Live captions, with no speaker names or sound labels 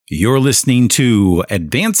You're listening to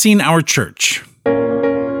Advancing Our Church.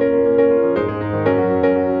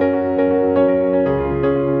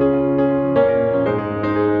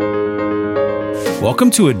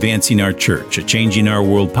 Welcome to Advancing Our Church, a Changing Our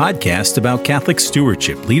World podcast about Catholic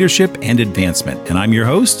stewardship, leadership, and advancement. And I'm your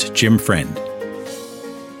host, Jim Friend.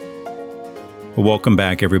 Welcome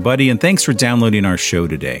back, everybody, and thanks for downloading our show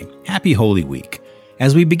today. Happy Holy Week.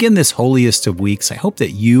 As we begin this holiest of weeks, I hope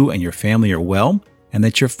that you and your family are well and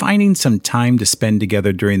that you're finding some time to spend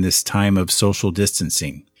together during this time of social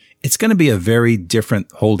distancing. It's going to be a very different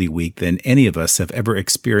Holy Week than any of us have ever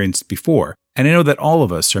experienced before. And I know that all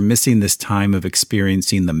of us are missing this time of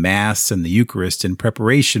experiencing the Mass and the Eucharist in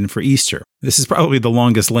preparation for Easter. This is probably the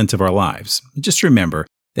longest Lent of our lives. Just remember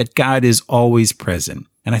that God is always present.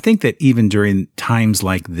 And I think that even during times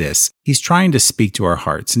like this, He's trying to speak to our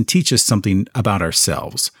hearts and teach us something about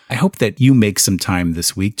ourselves. I hope that you make some time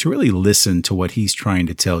this week to really listen to what He's trying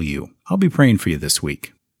to tell you. I'll be praying for you this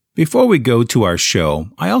week. Before we go to our show,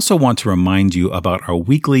 I also want to remind you about our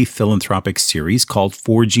weekly philanthropic series called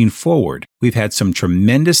Forging Forward. We've had some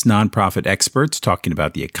tremendous nonprofit experts talking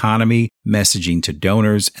about the economy, messaging to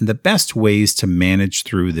donors, and the best ways to manage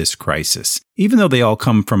through this crisis. Even though they all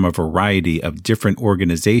come from a variety of different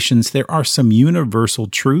organizations, there are some universal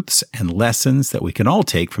truths and lessons that we can all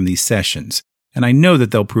take from these sessions. And I know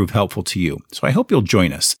that they'll prove helpful to you, so I hope you'll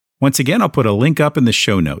join us. Once again, I'll put a link up in the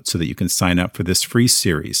show notes so that you can sign up for this free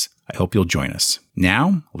series. I hope you'll join us.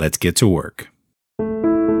 Now, let's get to work.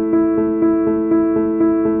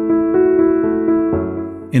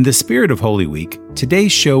 In the spirit of Holy Week,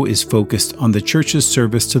 today's show is focused on the Church's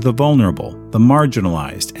service to the vulnerable, the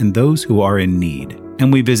marginalized, and those who are in need.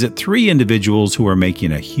 And we visit three individuals who are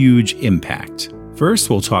making a huge impact.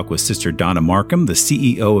 First, we'll talk with Sister Donna Markham, the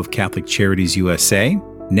CEO of Catholic Charities USA.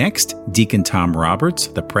 Next, Deacon Tom Roberts,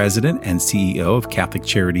 the President and CEO of Catholic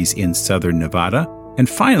Charities in Southern Nevada. And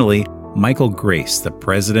finally, Michael Grace, the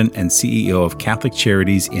President and CEO of Catholic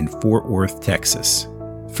Charities in Fort Worth, Texas.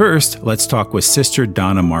 First, let's talk with Sister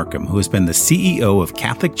Donna Markham, who has been the CEO of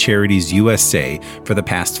Catholic Charities USA for the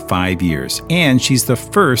past 5 years, and she's the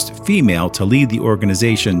first female to lead the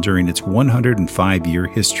organization during its 105-year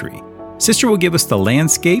history. Sister will give us the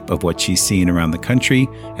landscape of what she's seeing around the country,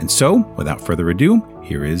 and so, without further ado,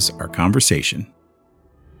 here is our conversation.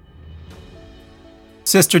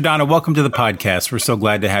 Sister Donna, welcome to the podcast. We're so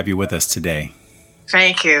glad to have you with us today.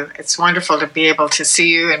 Thank you. It's wonderful to be able to see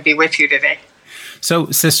you and be with you today.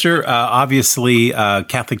 So, Sister, obviously,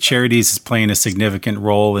 Catholic Charities is playing a significant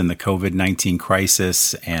role in the COVID-19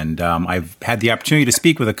 crisis, and I've had the opportunity to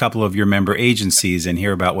speak with a couple of your member agencies and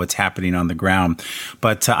hear about what's happening on the ground.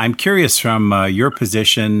 But I'm curious, from your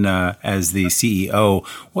position as the CEO,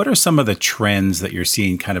 what are some of the trends that you're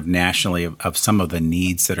seeing kind of nationally of some of the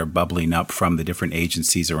needs that are bubbling up from the different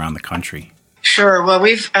agencies around the country? Sure. Well,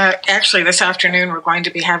 we've actually this afternoon we're going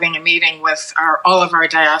to be having a meeting with all of our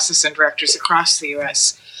diocesan directors across the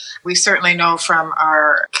U.S. We certainly know from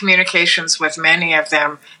our communications with many of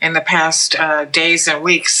them in the past days and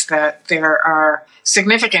weeks that there are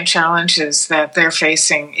significant challenges that they're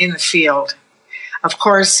facing in the field. Of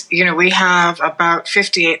course, we have about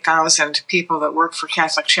 58,000 people that work for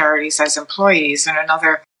Catholic Charities as employees and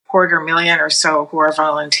another 250,000 or so who are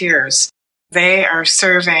volunteers. They are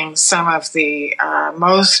serving some of the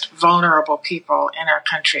most vulnerable people in our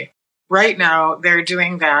country. Right now, they're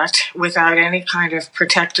doing that without any kind of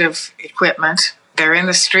protective equipment. They're in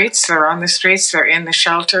the streets, they're on the streets, they're in the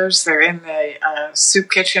shelters, they're in the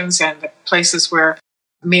soup kitchens and the places where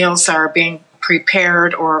meals are being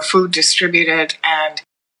prepared or food distributed. And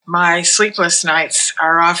my sleepless nights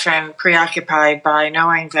are often preoccupied by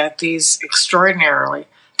knowing that these extraordinarily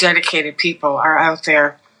dedicated people are out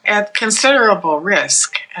there at considerable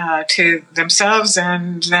risk to themselves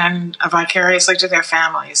and then vicariously to their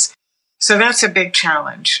families. So that's a big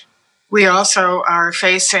challenge. We also are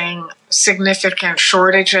facing significant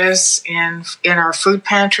shortages in our food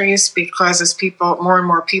pantries because as more and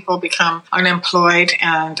more people become unemployed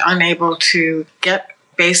and unable to get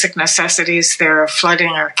basic necessities, they're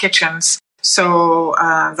flooding our kitchens. So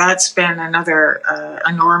that's been another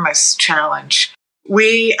enormous challenge.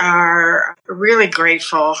 We are really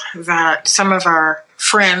grateful that some of our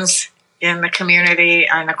friends in the community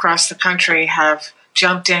and across the country have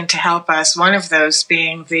jumped in to help us, one of those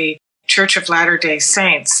being the Church of Latter-day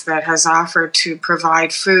Saints that has offered to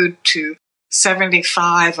provide food to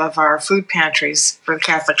 75 of our food pantries for the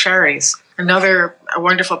Catholic Charities. Another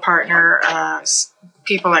wonderful partner,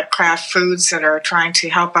 people at Kraft Foods that are trying to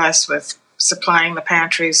help us with supplying the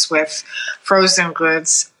pantries with frozen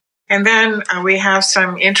goods. And then we have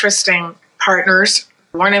some interesting partners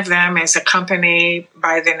One of them is a company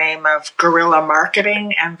by the name of Guerrilla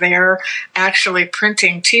Marketing, and they're actually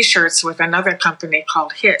printing T-shirts with another company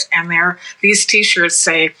called HIT. And these T-shirts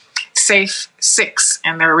say Safe 6,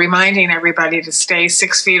 and they're reminding everybody to stay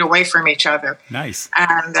 6 feet away from each other. Nice.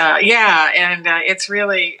 And it's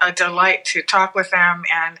really a delight to talk with them.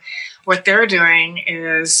 And what they're doing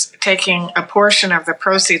is taking a portion of the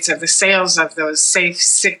proceeds of the sales of those Safe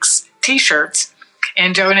 6 T-shirts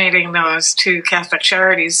and donating those to Catholic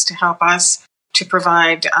Charities to help us to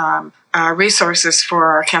provide resources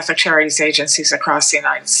for our Catholic Charities agencies across the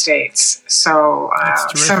United States. So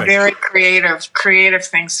some very creative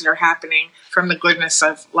things that are happening from the goodness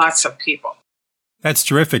of lots of people. That's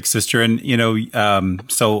terrific, sister. And,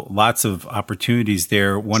 so lots of opportunities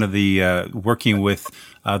there. One of the working with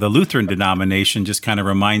the Lutheran denomination just kind of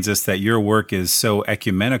reminds us that your work is so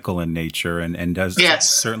ecumenical in nature and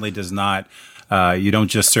certainly does not. You don't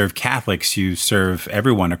just serve Catholics, you serve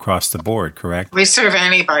everyone across the board, correct? We serve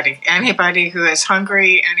anybody who is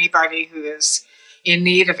hungry, anybody who is in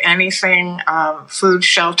need of anything, food,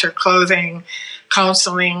 shelter, clothing,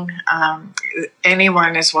 counseling.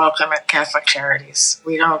 Anyone is welcome at Catholic Charities.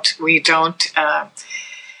 We don't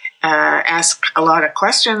ask a lot of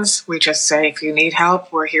questions. We just say, if you need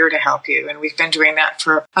help, we're here to help you. And we've been doing that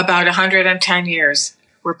for about 110 years.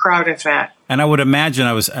 We're proud of that. And I would imagine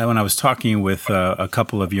when I was talking with a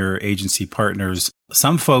couple of your agency partners,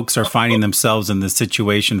 some folks are finding themselves in this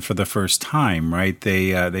situation for the first time, right?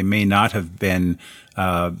 They may not have been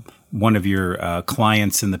one of your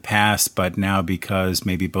clients in the past, but now because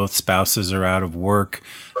maybe both spouses are out of work,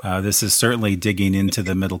 this is certainly digging into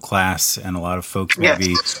the middle class, and a lot of folks may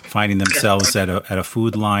be finding themselves at a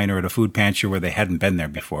food line or at a food pantry where they hadn't been there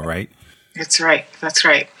before, right? That's right.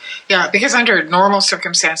 Yeah, because under normal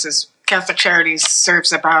circumstances, Catholic Charities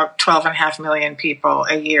serves about 12.5 million people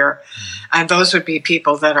a year. And those would be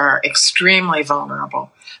people that are extremely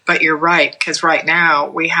vulnerable. But you're right, because right now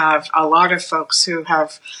we have a lot of folks who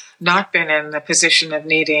have not been in the position of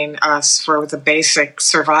needing us for the basic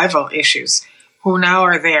survival issues, who now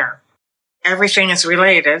are there. Everything is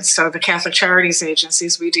related. So the Catholic Charities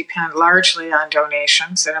agencies, we depend largely on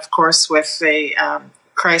donations. And of course, with the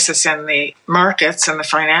crisis in the markets and the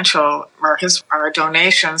financial markets, our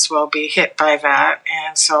donations will be hit by that.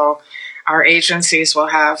 And so our agencies will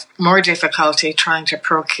have more difficulty trying to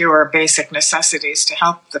procure basic necessities to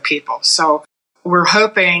help the people. So we're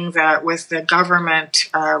hoping that with the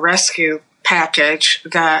government rescue package,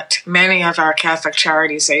 that many of our Catholic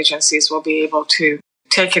Charities agencies will be able to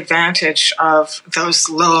take advantage of those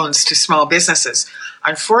loans to small businesses.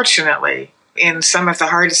 Unfortunately, in some of the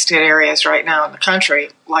hardest hit areas right now in the country,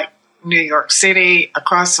 like New York City,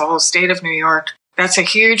 across the whole state of New York, that's a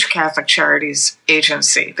huge Catholic Charities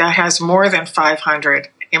agency that has more than 500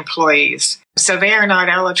 employees. So they are not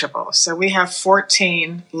eligible. So we have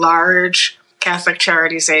 14 large Catholic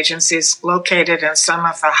Charities agencies located in some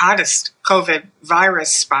of the hottest COVID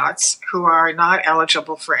virus spots who are not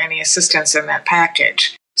eligible for any assistance in that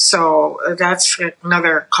package. So that's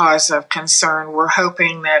another cause of concern. We're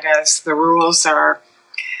hoping that as the rules are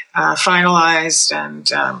finalized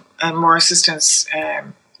and more assistance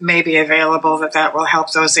may be available, that will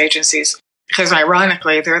help those agencies. Because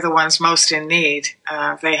ironically, they're the ones most in need.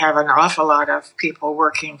 They have an awful lot of people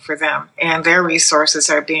working for them, and their resources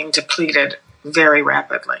are being depleted very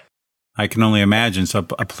rapidly. I can only imagine. So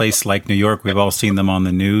a place like New York, we've all seen them on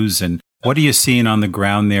the news. And what are you seeing on the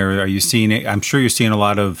ground there? Are you seeing, I'm sure you're seeing a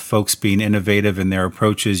lot of folks being innovative in their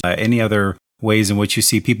approaches. Any other ways in which you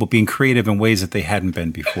see people being creative in ways that they hadn't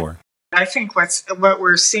been before? I think what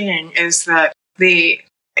we're seeing is that the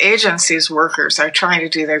agency's workers are trying to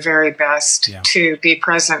do their very best to be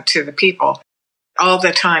present to the people all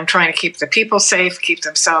the time, trying to keep the people safe, keep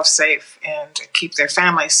themselves safe, and keep their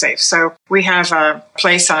families safe. So we have a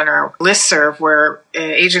place on our listserv where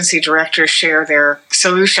agency directors share their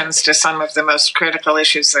solutions to some of the most critical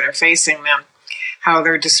issues that are facing them, how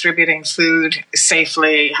they're distributing food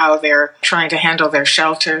safely, how they're trying to handle their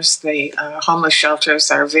shelters. The homeless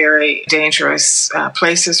shelters are very dangerous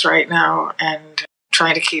places right now, and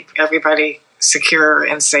trying to keep everybody secure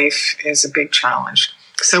and safe is a big challenge.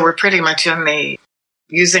 So we're pretty much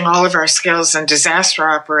using all of our skills in disaster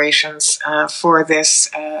operations for this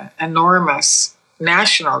enormous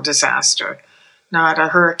national disaster, not a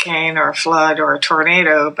hurricane or a flood or a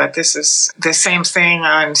tornado, but this is the same thing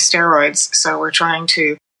on steroids. So we're trying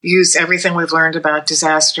to use everything we've learned about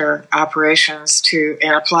disaster operations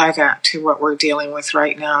and apply that to what we're dealing with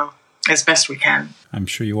right now as best we can. I'm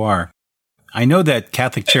sure you are. I know that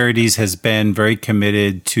Catholic Charities has been very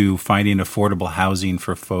committed to finding affordable housing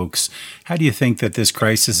for folks. How do you think that this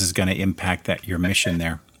crisis is going to impact your mission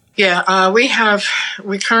there? Yeah, we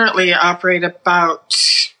currently operate about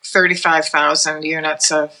 35,000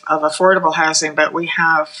 units of affordable housing, but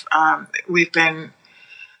we've been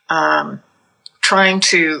trying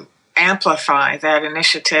to amplify that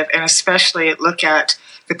initiative, and especially look at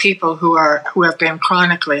the people who have been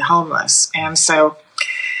chronically homeless. And so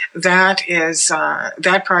that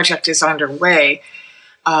project is underway.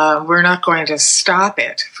 We're not going to stop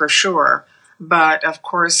it for sure, but of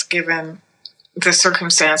course, given the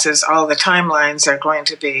circumstances, all the timelines are going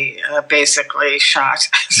to be basically shot.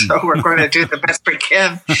 So we're going to do the best we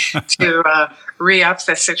can to re-up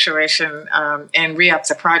the situation and re-up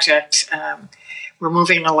the project. We're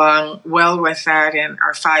moving along well with that in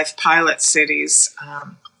our 5 pilot cities.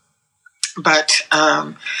 But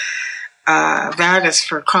that is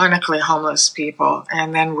for chronically homeless people.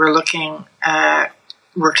 And then we're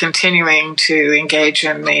continuing to engage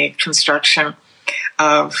in the construction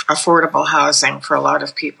of affordable housing for a lot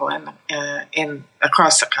of people in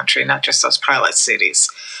across the country, not just those pilot cities.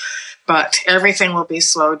 But everything will be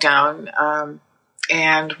slowed down,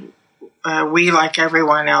 and we, like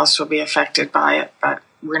everyone else, will be affected by it. But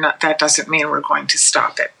we're not. That doesn't mean we're going to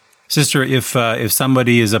stop it. Sister, if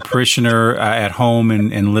somebody is a parishioner at home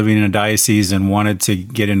and living in a diocese and wanted to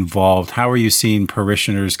get involved, how are you seeing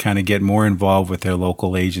parishioners kind of get more involved with their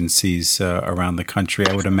local agencies around the country?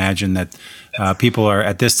 I would imagine that people are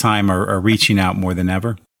at this time are reaching out more than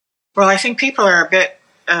ever. Well, I think people are a bit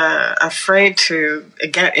afraid to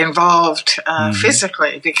get involved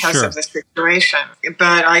physically because of the situation.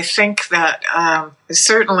 But I think that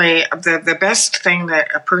certainly the best thing that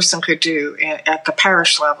a person could do at the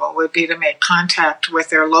parish level would be to make contact with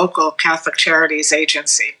their local Catholic Charities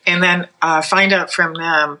agency and then find out from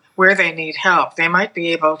them where they need help. They might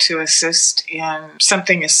be able to assist in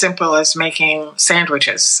something as simple as making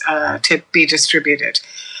sandwiches to be distributed.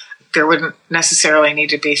 There wouldn't necessarily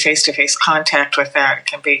need to be face-to-face contact with that. It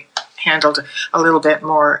can be handled a little bit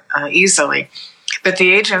more easily. But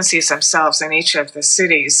the agencies themselves in each of the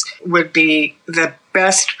cities would be the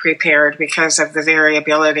best prepared because of the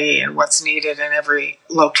variability and what's needed in every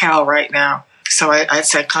locale right now. So I'd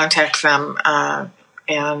say contact them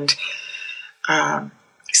and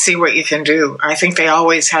see what you can do. I think they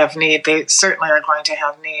always have need. They certainly are going to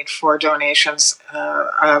have need for donations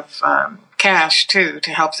of cash, too, to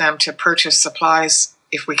help them to purchase supplies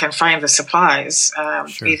if we can find the supplies,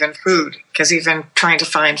 even food, because even trying to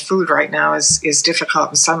find food right now is difficult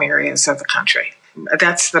in some areas of the country.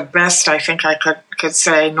 That's the best I think I could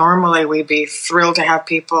say. Normally, we'd be thrilled to have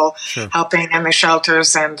people helping in the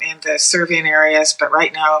shelters and in the serving areas, but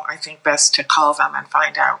right now, I think best to call them and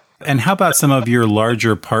find out. And how about some of your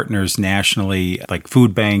larger partners nationally, like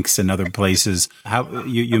food banks and other places? How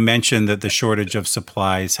you mentioned that the shortage of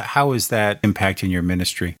supplies. How is that impacting your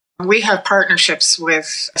ministry? We have partnerships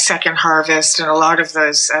with Second Harvest and a lot of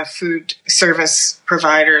those food service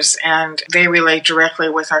providers, and they relate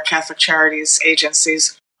directly with our Catholic Charities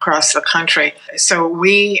agencies across the country. So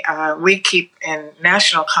we keep in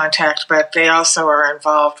national contact, but they also are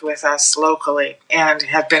involved with us locally and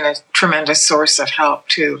have been a tremendous source of help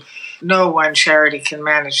too. No one charity can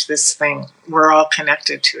manage this thing. We're all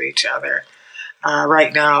connected to each other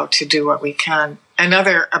right now to do what we can.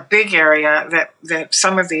 A big area that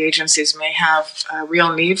some of the agencies may have a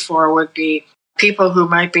real need for would be people who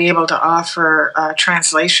might be able to offer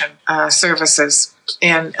translation services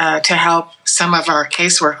and to help some of our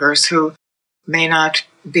caseworkers who may not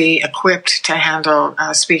be equipped to handle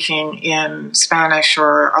speaking in Spanish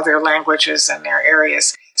or other languages in their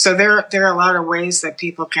areas. So there are a lot of ways that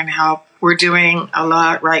people can help. We're doing a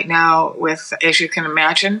lot right now with, as you can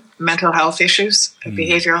imagine, mental health issues,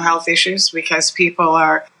 behavioral health issues, because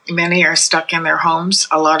many are stuck in their homes.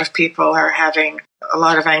 A lot of people are having a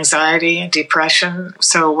lot of anxiety and depression.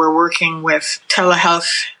 So we're working with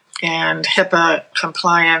telehealth and HIPAA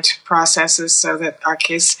compliant processes so that our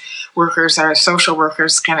case workers, our social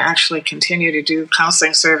workers can actually continue to do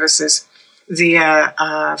counseling services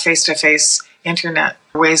via face-to-face internet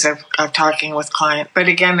ways of talking with clients. But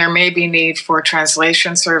again, there may be need for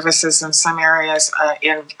translation services in some areas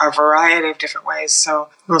in a variety of different ways. So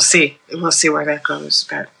we'll see. We'll see where that goes.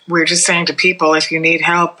 But we're just saying to people, if you need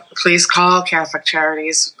help, please call Catholic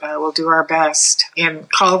Charities. We'll do our best.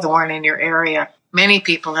 And call the one in your area. Many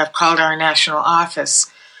people have called our national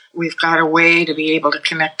office. We've got a way to be able to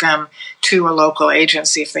connect them to a local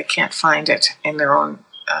agency if they can't find it in their own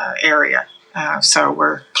area. So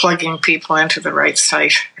we're plugging people into the right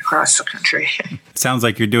site across the country. Sounds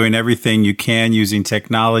like you're doing everything you can using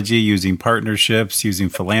technology, using partnerships, using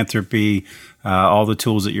philanthropy, all the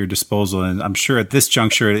tools at your disposal. And I'm sure at this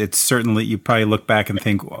juncture, it's certainly, you probably look back and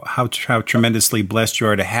think how tremendously blessed you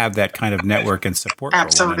are to have that kind of network and support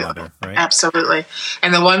for one another, right? Absolutely.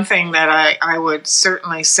 And the one thing that I would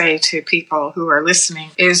certainly say to people who are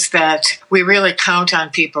listening is that we really count on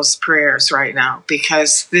people's prayers right now,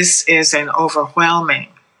 because this is an overwhelming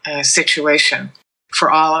situation for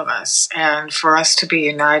all of us, and for us to be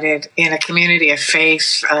united in a community of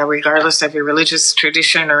faith, regardless of your religious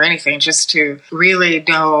tradition or anything, just to really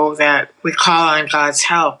know that we call on God's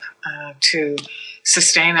help to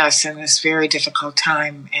sustain us in this very difficult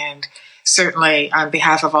time. And certainly on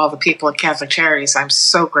behalf of all the people at Catholic Charities, I'm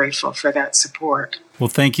so grateful for that support. Well,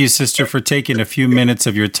 thank you, Sister, for taking a few minutes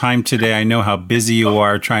of your time today. I know how busy you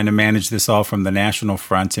are trying to manage this all from the national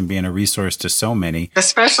front and being a resource to so many.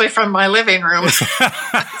 Especially from my living room.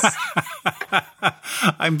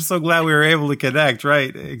 I'm so glad we were able to connect.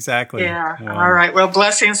 Right, exactly. Yeah. All right. Well,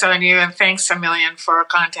 blessings on you, and thanks a million for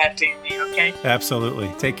contacting me, okay?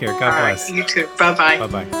 Absolutely. Take care. God all bless. Right, you too. Bye-bye.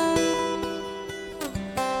 Bye-bye.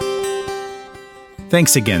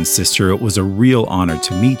 Thanks again, Sister. It was a real honor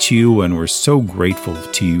to meet you, and we're so grateful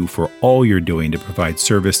to you for all you're doing to provide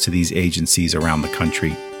service to these agencies around the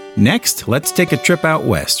country. Next, let's take a trip out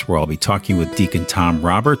west, where I'll be talking with Deacon Tom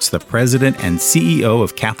Roberts, the president and CEO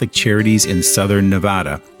of Catholic Charities in Southern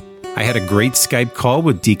Nevada. I had a great Skype call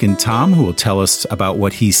with Deacon Tom, who will tell us about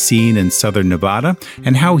what he's seen in Southern Nevada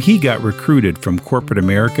and how he got recruited from corporate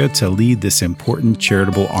America to lead this important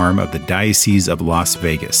charitable arm of the Diocese of Las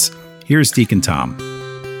Vegas. Here's Deacon Tom.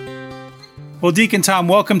 Well, Deacon Tom,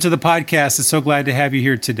 welcome to the podcast. I'm so glad to have you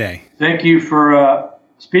here today. Thank you for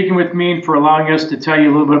speaking with me and for allowing us to tell you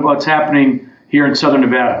a little bit about what's happening here in Southern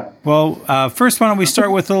Nevada. Well, first, why don't we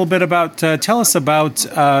start with a little bit about, tell us about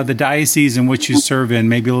the diocese in which you serve in,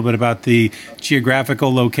 maybe a little bit about the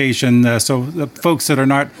geographical location, so the folks that are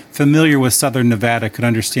not familiar with Southern Nevada could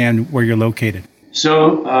understand where you're located.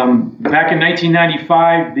 So back in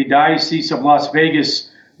 1995, the Diocese of Las Vegas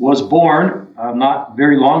was born not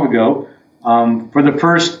very long ago. For the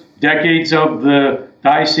first decades of the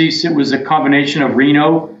diocese, it was a combination of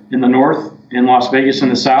Reno in the north and Las Vegas in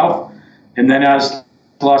the south. And then as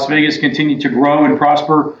Las Vegas continued to grow and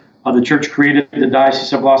prosper, the church created the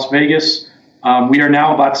Diocese of Las Vegas. We are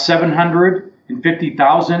now about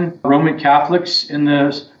 750,000 Roman Catholics in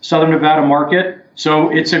the Southern Nevada market. So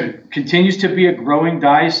continues to be a growing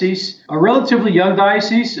diocese, a relatively young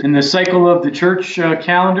diocese. In the cycle of the church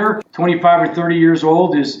calendar, 25 or 30 years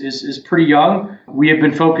old is pretty young. We have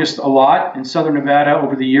been focused a lot in Southern Nevada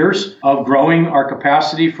over the years of growing our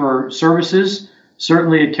capacity for services.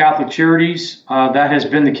 Certainly at Catholic Charities, that has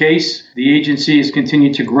been the case. The agency has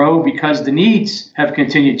continued to grow because the needs have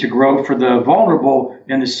continued to grow for the vulnerable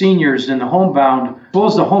and the seniors and the homebound, as well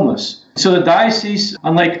as the homeless. So the diocese,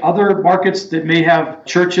 unlike other markets that may have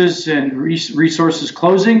churches and resources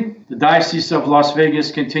closing, the Diocese of Las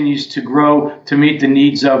Vegas continues to grow to meet the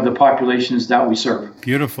needs of the populations that we serve.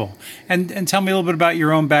 Beautiful. And tell me a little bit about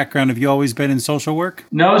your own background. Have you always been in social work?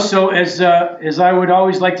 No. So as I would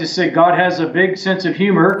always like to say, God has a big sense of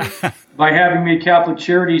humor. By having me at Catholic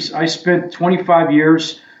Charities, I spent 25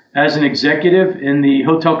 years as an executive in the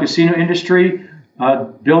hotel casino industry,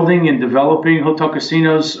 building and developing hotel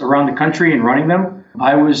casinos around the country and running them.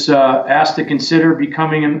 I was asked to consider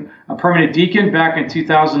becoming a permanent deacon back in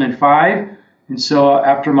 2005. And so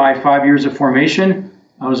after my 5 years of formation,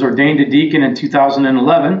 I was ordained a deacon in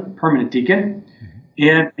 2011, permanent deacon.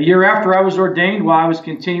 And a year after I was ordained, while I was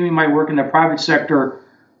continuing my work in the private sector,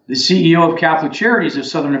 the CEO of Catholic Charities of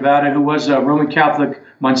Southern Nevada, who was a Roman Catholic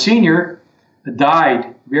Monsignor,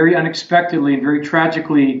 died very unexpectedly and very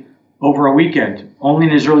tragically over a weekend, only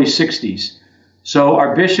in his early 60s. So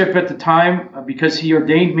our bishop at the time, because he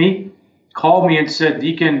ordained me, called me and said,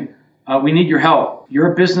 "Deacon, we need your help.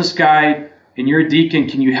 You're a business guy and you're a deacon.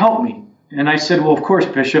 Can you help me?" And I said, "Well, of course,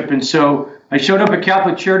 Bishop." And so I showed up at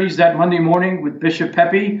Catholic Charities that Monday morning with Bishop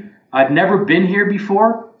Pepe. I'd never been here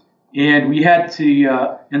before. And we had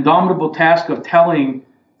the indomitable task of telling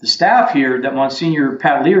the staff here that Monsignor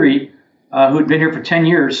Pat Leary, who had been here for 10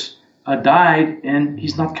 years, died, and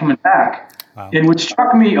he's not coming back. Wow. And what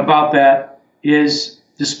struck me about that is,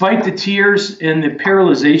 despite the tears and the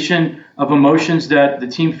paralyzation of emotions that the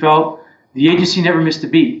team felt, the agency never missed a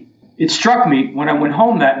beat. It struck me when I went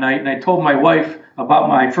home that night and I told my wife about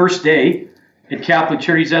my first day at Catholic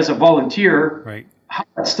Charities as a volunteer. Right. How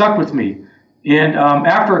that stuck with me. And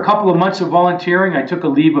after a couple of months of volunteering, I took a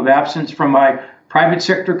leave of absence from my private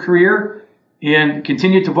sector career and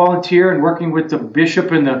continued to volunteer and working with the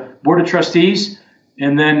bishop and the board of trustees.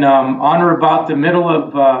 And then on or about the middle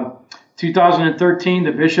of 2013,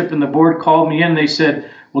 the bishop and the board called me in. They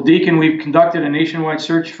said, well, Deacon, we've conducted a nationwide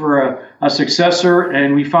search for a successor,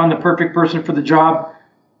 and we found the perfect person for the job.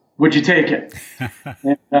 Would you take it?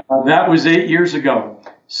 And, that was 8 years ago.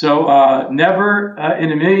 So never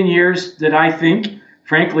in a million years did I think,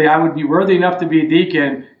 frankly, I would be worthy enough to be a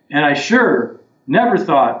deacon, and I sure never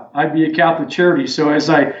thought I'd be a Catholic charity. So as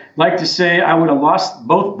I like to say, I would have lost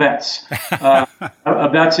both bets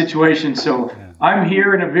of that situation. So I'm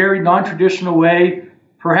here in a very non-traditional way,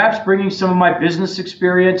 perhaps bringing some of my business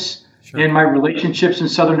experience and my relationships in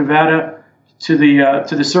Southern Nevada to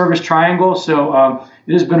the service triangle. So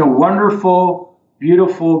it has been a wonderful,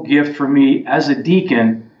 beautiful gift for me as a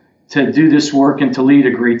deacon to do this work and to lead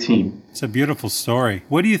a great team. It's a beautiful story.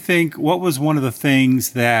 What do you think? What was one of the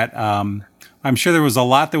things that I'm sure there was a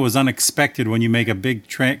lot that was unexpected when you make a big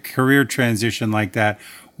career transition like that?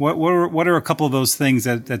 What are a couple of those things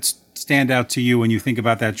that stand out to you when you think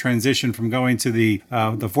about that transition from going to the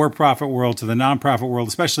for-profit world to the nonprofit world,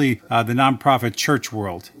 especially the nonprofit church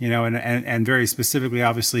world, and very specifically,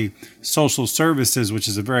 obviously, social services, which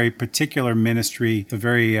is a very particular ministry, a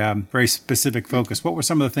very specific focus. What were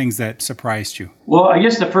some of the things that surprised you? Well, I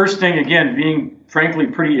guess the first thing, again, being frankly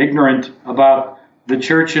pretty ignorant about the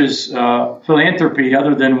church's philanthropy,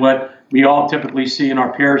 other than what we all typically see in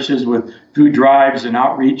our parishes with food drives and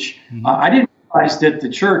outreach. I didn't realize that the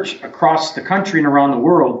church across the country and around the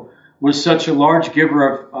world was such a large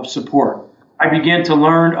giver of support. I began to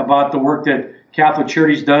learn about the work that Catholic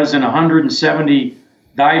Charities does in 170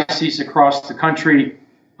 dioceses across the country.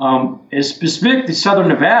 Specific to Southern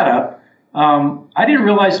Nevada, I didn't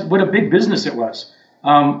realize what a big business it was.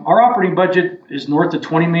 Our operating budget is north of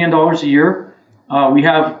 $20 million a year. We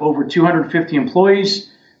have over 250 employees.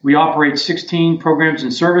 We operate 16 programs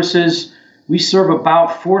and services. We serve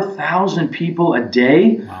about 4,000 people a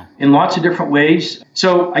day in lots of different ways.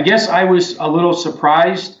 So I guess I was a little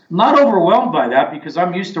surprised, not overwhelmed by that because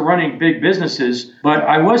I'm used to running big businesses, but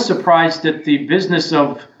I was surprised that the business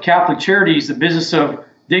of Catholic Charities, the business of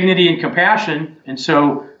dignity and compassion. And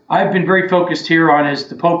so I've been very focused here on, as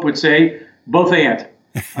the Pope would say, both and,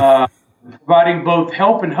 providing both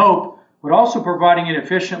help and hope, but also providing it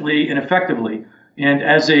efficiently and effectively. And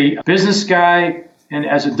as a business guy and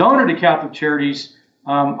as a donor to Catholic Charities,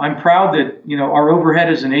 I'm proud that our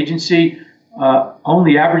overhead as an agency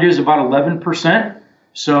only averages about 11%.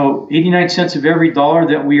 So 89 cents of every dollar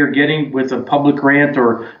that we are getting with a public grant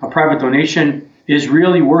or a private donation is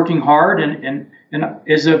really working hard. And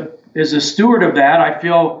as a steward of that, I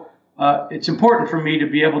feel it's important for me to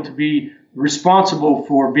be able to be responsible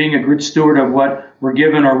for being a good steward of what we're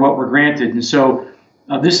given or what we're granted. And so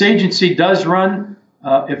this agency does run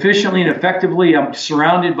efficiently and effectively. I'm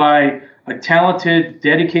surrounded by a talented,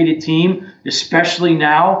 dedicated team, especially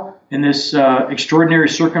now in this extraordinary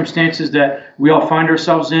circumstances that we all find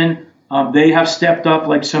ourselves in. They have stepped up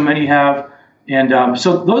like so many have. And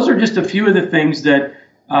so those are just a few of the things that,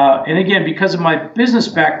 and again, because of my business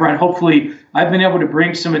background, hopefully I've been able to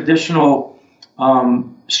bring some additional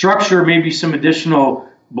structure, maybe some additional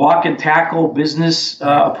block and tackle business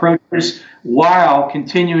approaches, while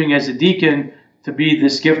continuing as a deacon to be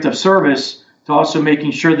this gift of service, to also making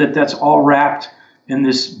sure that that's all wrapped in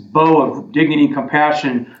this bow of dignity and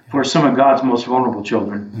compassion for some of God's most vulnerable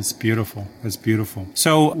children. That's beautiful. That's beautiful.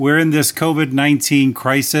 So we're in this COVID-19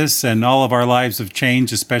 crisis, and all of our lives have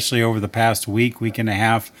changed, especially over the past week and a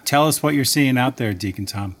half. Tell us what you're seeing out there, Deacon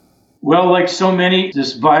Tom. Well, like so many,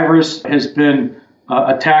 this virus has been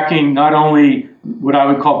attacking not only what I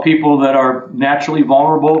would call people that are naturally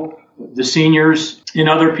vulnerable, the seniors, and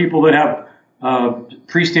other people that have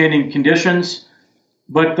freestanding conditions,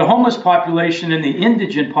 but the homeless population and the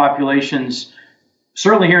indigent populations,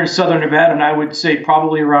 certainly here in Southern Nevada, and I would say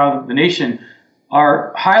probably around the nation,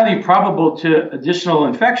 are highly probable to additional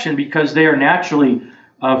infection because they are naturally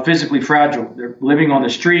physically fragile. They're living on the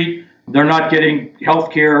street. They're not getting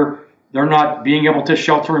health care. They're not being able to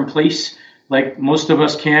shelter in place like most of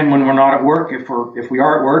us can when we're not at work, if we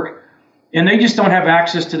are at work. And they just don't have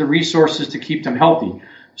access to the resources to keep them healthy.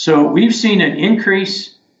 So we've seen an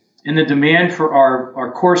increase in the demand for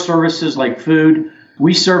our core services like food.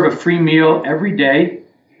 We serve a free meal every day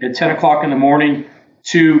at 10 o'clock in the morning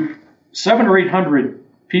to 700 or 800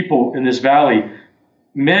 people in this valley,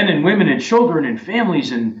 men and women and children and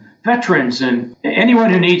families and veterans and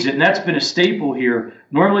anyone who needs it. And that's been a staple here.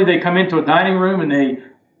 Normally they come into a dining room and they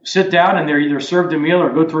sit down and they're either served a meal or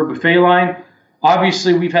go through a buffet line.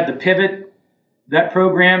 Obviously, we've had to pivot that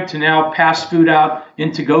program to now pass food out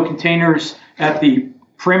in to-go containers at the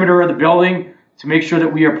perimeter of the building to make sure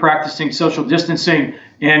that we are practicing social distancing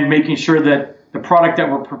and making sure that the product that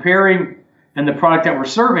we're preparing and the product that we're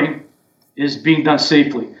serving is being done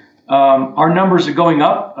safely. Our numbers are going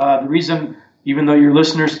up. The reason, even though your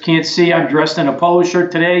listeners can't see, I'm dressed in a polo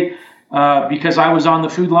shirt today because I was on the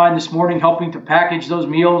food line this morning helping to package those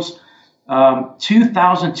meals.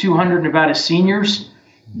 2,200 Nevada seniors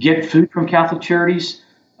get food from Catholic Charities.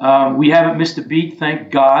 We haven't missed a beat,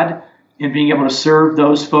 thank God, in being able to serve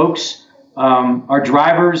those folks. Our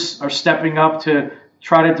drivers are stepping up to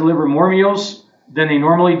try to deliver more meals than they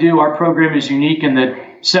normally do. Our program is unique in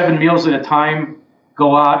that 7 meals at a time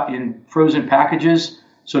go out in frozen packages.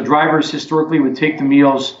 So drivers historically would take the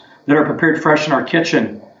meals that are prepared fresh in our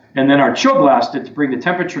kitchen and then our chill blasted to bring the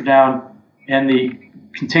temperature down and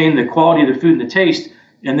contain the quality of the food and the taste.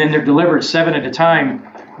 And then they're delivered 7 at a time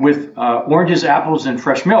with oranges, apples, and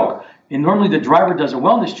fresh milk. And normally the driver does a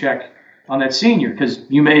wellness check on that senior because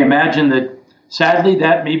you may imagine that sadly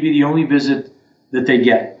that may be the only visit that they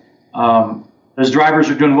get. Those drivers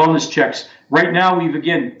are doing wellness checks. Right now we've,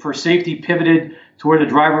 again, for safety, pivoted to where the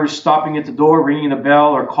driver is stopping at the door, ringing the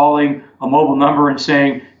bell, or calling a mobile number and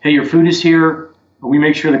saying, hey, your food is here. We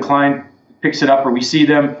make sure the client picks it up or we see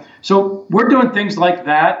them. So we're doing things like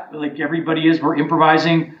that, like everybody is. We're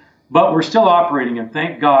improvising, but we're still operating. And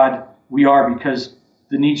thank God we are, because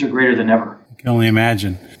the needs are greater than ever. I can only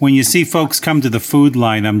imagine. When you see folks come to the food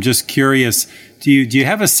line, I'm just curious, do you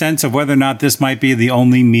have a sense of whether or not this might be the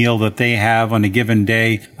only meal that they have on a given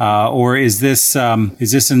day? Or is this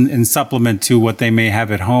in supplement to what they may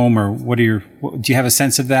have at home? Or do you have a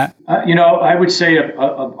sense of that? I would say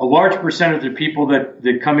a large percent of the people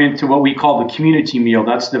that come into what we call the community meal,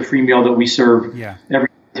 that's the free meal that we serve every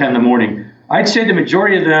 10 in the morning. I'd say the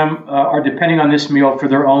majority of them are depending on this meal for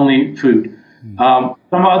their only food.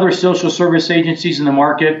 Some other social service agencies in the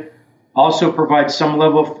market also provide some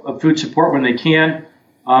level of food support when they can.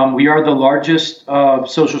 We are the largest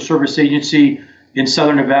social service agency in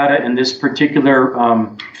Southern Nevada in this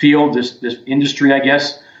particular field, this industry, I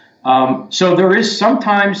guess. So there is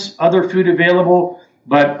sometimes other food available,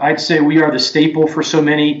 but I'd say we are the staple for so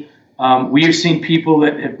many. We have seen people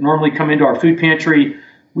that have normally come into our food pantry.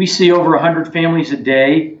 We see over 100 families a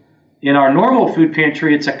day. In our normal food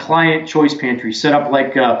pantry, it's a client choice pantry set up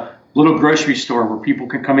like a little grocery store where people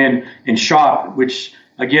can come in and shop, which,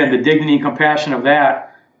 again, the dignity and compassion of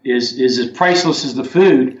that is as priceless as the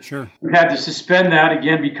food. Sure. We've had to suspend that,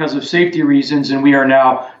 again, because of safety reasons, and we are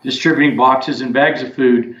now distributing boxes and bags of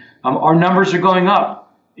food. Our numbers are going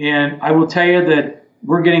up, and I will tell you that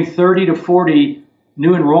we're getting 30 to 40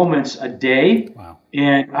 new enrollments a day. Wow.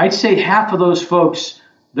 And I'd say half of those folks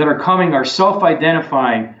that are coming are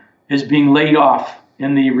self-identifying as being laid off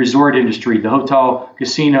in the resort industry, the hotel,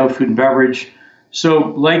 casino, food and beverage. So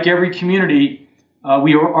like every community,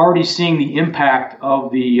 we are already seeing the impact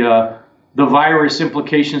of the virus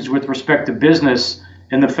implications with respect to business,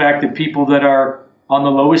 and the fact that people that are on the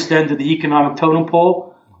lowest end of the economic totem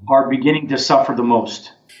pole are beginning to suffer the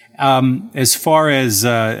most. As far as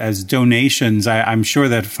donations, I'm sure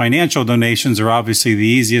that financial donations are obviously the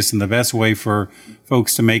easiest and the best way for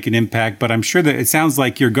folks to make an impact. But I'm sure that it sounds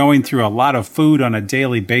like you're going through a lot of food on a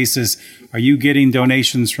daily basis. Are you getting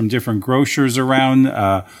donations from different grocers around,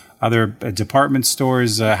 other department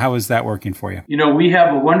stores? How is that working for you? We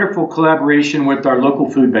have a wonderful collaboration with our local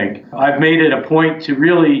food bank. I've made it a point to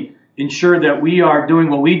really ensure that we are doing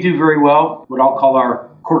what we do very well, what I'll call our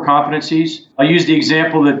core competencies. I'll use the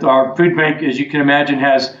example that our food bank, as you can imagine,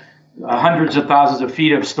 has hundreds of thousands of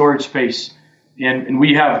feet of storage space, and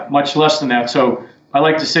we have much less than that. So I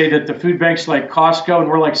like to say that the food bank's like Costco and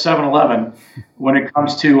we're like 7-Eleven when it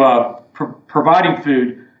comes to providing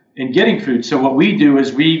food and getting food. So what we do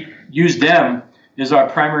is we use them as our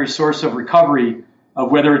primary source of recovery of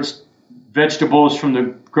whether it's vegetables from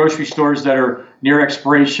the grocery stores that are near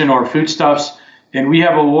expiration or foodstuffs. And we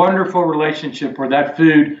have a wonderful relationship where that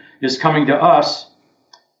food is coming to us.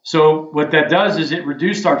 So what that does is it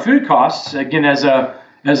reduced our food costs. Again, as a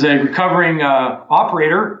recovering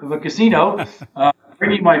operator of a casino,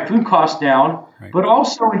 bringing my food costs down, right, but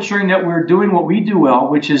also ensuring that we're doing what we do well,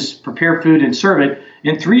 which is prepare food and serve it.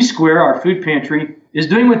 And 3 Square, our food pantry, is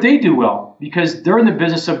doing what they do well because they're in the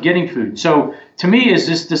business of getting food. So to me, is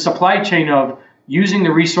this the supply chain of using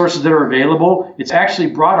the resources that are available. It's actually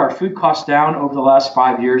brought our food costs down over the last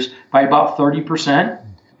 5 years by about 30%.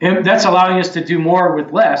 And that's allowing us to do more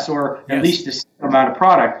with less, or at least the same amount of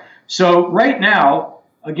product. So right now,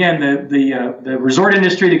 again, the resort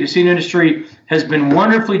industry, the casino industry has been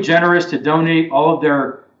wonderfully generous to donate all of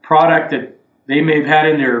their product that they may have had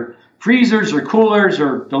in their freezers or coolers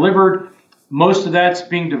or delivered. Most of that's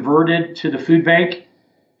being diverted to the food bank,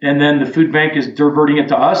 and then the food bank is diverting it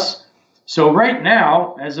to us. So right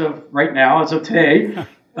now, as of today,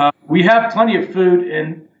 we have plenty of food,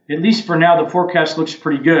 and at least for now, the forecast looks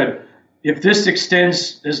pretty good. If this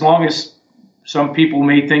extends as long as some people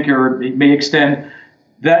may think, or it may extend,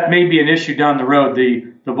 that may be an issue down the road.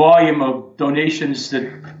 The volume of donations,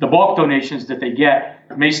 the bulk donations that they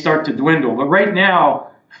get may start to dwindle. But right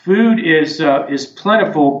now, food is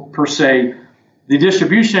plentiful per se. The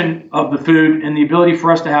distribution of the food and the ability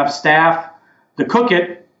for us to have staff to cook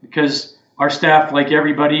it, because our staff, like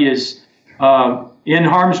everybody, is in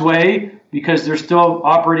harm's way because they're still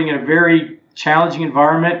operating in a very challenging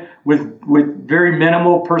environment with very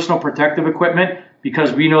minimal personal protective equipment,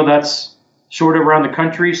 because we know that's short around the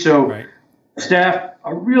country. So right. Staff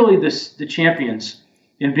are really the champions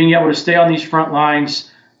in being able to stay on these front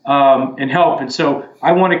lines and help. And so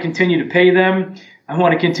I want to continue to pay them. I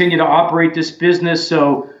want to continue to operate this business.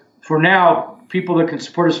 So for now, people that can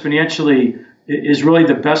support us financially is really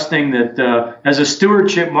the best thing that, as a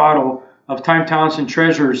stewardship model of Time, Talents, and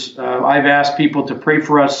Treasures, I've asked people to pray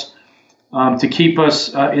for us, to keep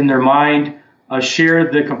us in their mind,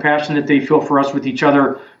 share the compassion that they feel for us with each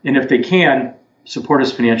other, and if they can, support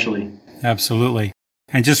us financially. Absolutely.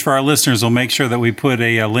 And just for our listeners, we'll make sure that we put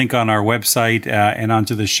a link on our website and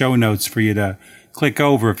onto the show notes for you to click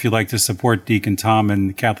over if you'd like to support Deacon Tom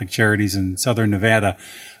and Catholic Charities in Southern Nevada.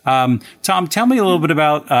 Tom, tell me a little bit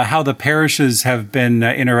about how the parishes have been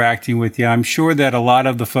interacting with you. I'm sure that a lot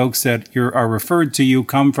of the folks that are referred to you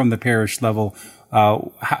come from the parish level.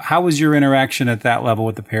 How was your interaction at that level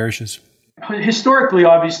with the parishes? Historically,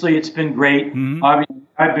 obviously, it's been great. Mm-hmm.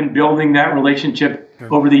 I've been building that relationship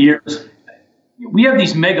over the years. We have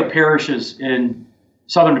these mega parishes in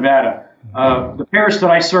Southern Nevada. The parish that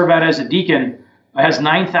I serve at as a deacon has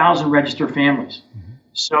 9,000 registered families. Mm-hmm.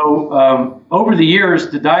 So over the years,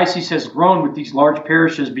 the diocese has grown with these large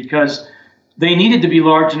parishes because they needed to be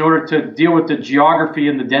large in order to deal with the geography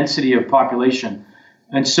and the density of population.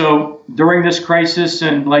 And so during this crisis,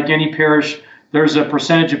 and like any parish, there's a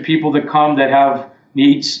percentage of people that come that have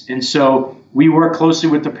needs. And so we work closely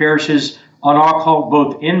with the parishes on all called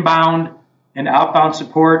both inbound and outbound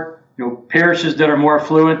support. Parishes that are more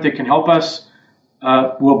affluent that can help us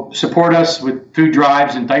will support us with food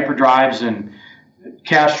drives and diaper drives and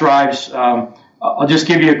cash drives. I'll just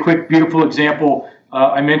give you a quick, beautiful example.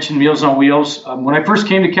 I mentioned Meals on Wheels. When I first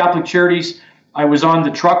came to Catholic Charities, I was on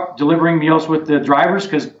the truck delivering meals with the drivers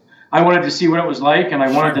because I wanted to see what it was like, and I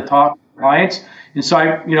wanted to talk to clients. And so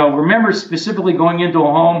I remember specifically going into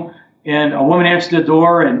a home, and a woman answered the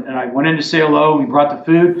door, and I went in to say hello. We brought the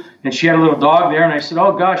food, and she had a little dog there. And I said,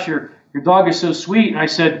 "Oh, gosh, your dog is so sweet." And I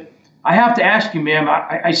said, "I have to ask you, ma'am,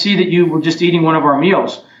 I see that you were just eating one of our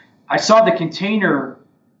meals. I saw the container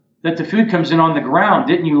that the food comes in on the ground.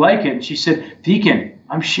 Didn't you like it?" And she said, "Deacon,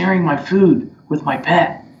 I'm sharing my food with my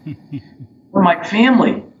pet, for my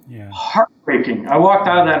family." Yeah. Heartbreaking. I walked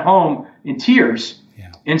out of that home in tears. Yeah.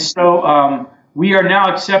 And so we are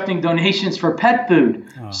now accepting donations for pet food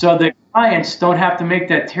so that clients don't have to make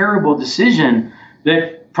that terrible decision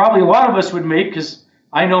that probably a lot of us would make, because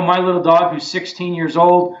I know my little dog, who's 16 years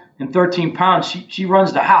old and 13 pounds, she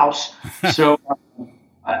runs the house. So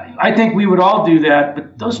I think we would all do that.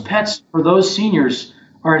 But those pets for those seniors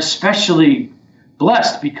are especially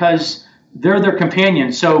blessed because they're their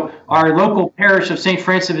companions. So our local parish of St.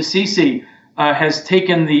 Francis of Assisi has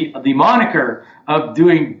taken the moniker of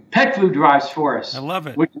doing pet food drives for us. I love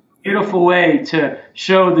it. Which is a beautiful way to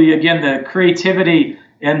show the creativity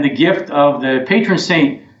and the gift of the patron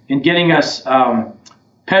saint in getting us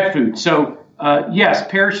pet food. So yes,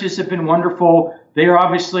 parishes have been wonderful. They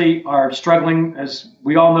are struggling, as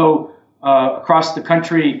we all know, across the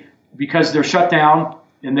country because they're shut down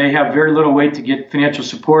and they have very little way to get financial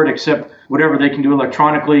support except whatever they can do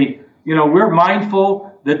electronically. We're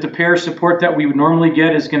mindful that the parish support that we would normally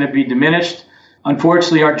get is going to be diminished.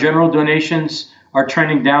 Unfortunately, our general donations are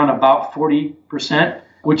trending down about 40%,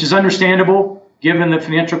 which is understandable given the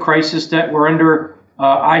financial crisis that we're under.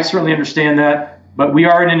 I certainly understand that, but we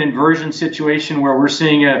are in an inversion situation where we're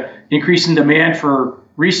seeing an increase in demand for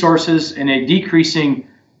resources and a decreasing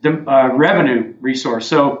revenue resource.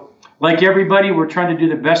 So like everybody, we're trying to do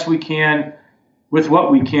the best we can with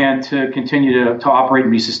what we can to continue to operate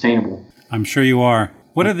and be sustainable. I'm sure you are.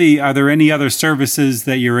 Are there any other services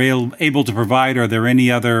that you're able to provide? Are there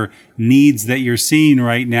any other needs that you're seeing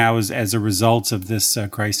right now as a result of this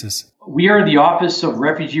crisis? We are the Office of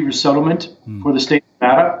Refugee Resettlement for the state of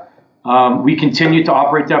Nevada. We continue to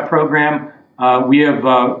operate that program. We have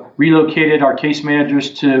relocated our case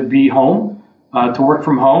managers to be home, to work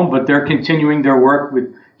from home, but they're continuing their work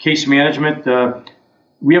with case management.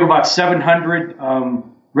 We have about 700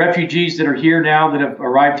 refugees that are here now that have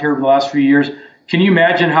arrived here over the last few years. Can you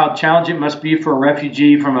imagine how challenging it must be for a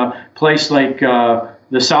refugee from a place like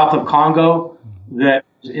the south of Congo that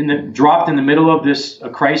dropped in the middle of this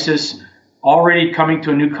crisis, already coming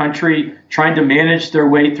to a new country, trying to manage their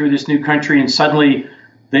way through this new country, and suddenly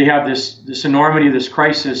they have this enormity of this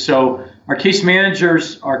crisis. So our case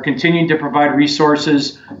managers are continuing to provide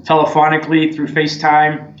resources telephonically through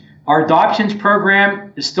FaceTime. Our adoptions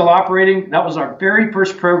program is still operating. That was our very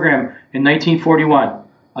first program in 1941,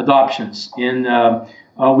 adoptions. And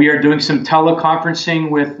we are doing some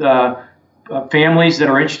teleconferencing with families that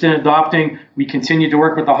are interested in adopting. We continue to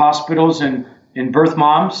work with the hospitals and birth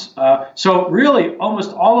moms. So really,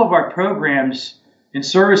 almost all of our programs and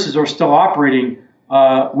services are still operating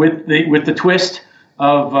with the twist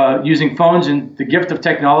of using phones, and the gift of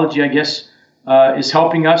technology, I guess, is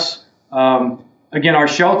helping us. Again, our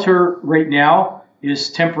shelter right now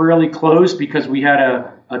is temporarily closed because we had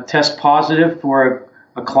a test positive for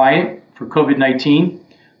a client for COVID-19.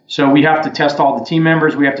 So we have to test all the team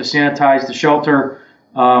members. We have to sanitize the shelter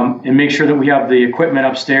and make sure that we have the equipment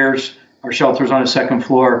upstairs. Our shelter's on the second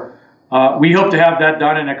floor. We hope to have that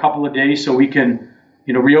done in a couple of days so we can,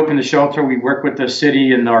 reopen the shelter. We work with the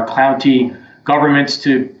city and our county governments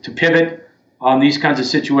to pivot on these kinds of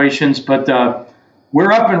situations. But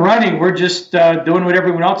we're up and running. We're just doing what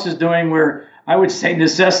everyone else is doing, where I would say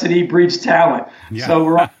necessity breeds talent. Yeah. So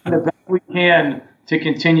we're doing the best we can to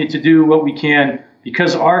continue to do what we can,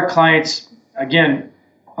 because our clients, again,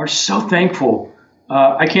 are so thankful.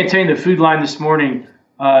 I can't tell you the food line this morning.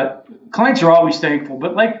 Clients are always thankful,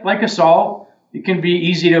 but like us all, it can be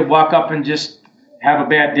easy to walk up and just have a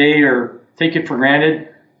bad day or take it for granted.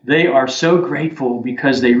 They are so grateful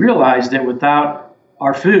because they realize that without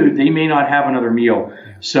our food, they may not have another meal.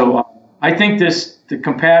 Yeah. So I think the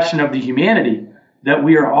compassion of the humanity that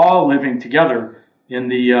we are all living together in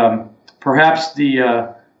the perhaps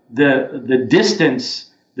the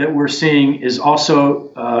distance that we're seeing is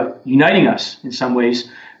also uniting us in some ways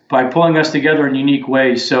by pulling us together in unique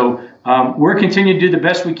ways. So we're continuing to do the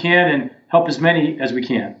best we can and help as many as we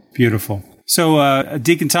can. Beautiful. So,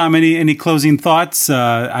 Deacon Tom, any closing thoughts?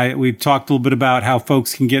 We've talked a little bit about how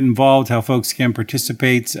folks can get involved, how folks can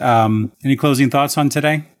participate. Any closing thoughts on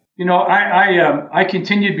today? I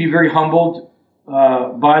continue to be very humbled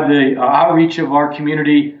by the outreach of our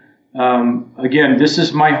community. Again, this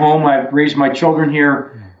is my home. I've raised my children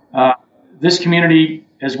here. This community,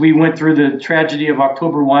 as we went through the tragedy of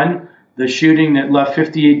October 1, the shooting that left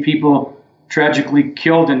 58 people tragically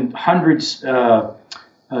killed and hundreds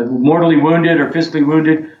mortally wounded or physically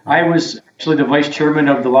wounded. I was actually the vice chairman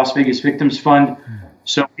of the Las Vegas Victims Fund.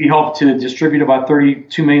 So we helped to distribute about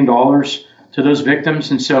 $32 million to those victims.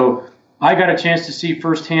 And so I got a chance to see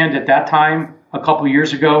firsthand at that time, a couple of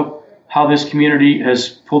years ago, how this community has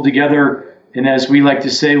pulled together. And as we like to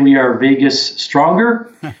say, we are Vegas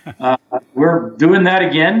stronger. We're doing that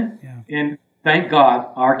again. Yeah. And thank God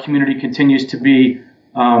our community continues to be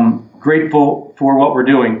grateful for what we're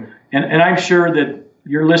doing. And I'm sure that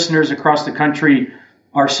your listeners across the country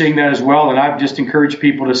are seeing that as well. And I've just encouraged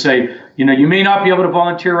people to say, you may not be able to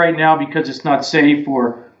volunteer right now because it's not safe,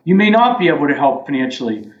 or you may not be able to help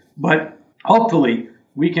financially, but hopefully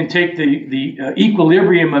we can take the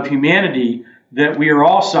equilibrium of humanity that we are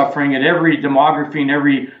all suffering at every demography and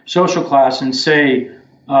every social class and say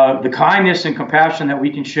the kindness and compassion that we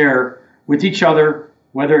can share with each other,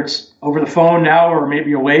 whether it's over the phone now or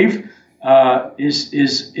maybe a wave,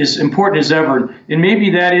 is important as ever. And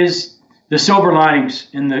maybe that is the silver linings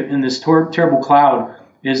in this terrible cloud,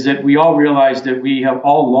 is that we all realize that we have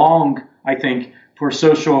all longed, I think, for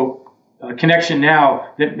social connection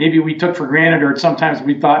now that maybe we took for granted or sometimes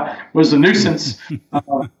we thought was a nuisance.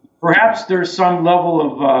 Perhaps there's some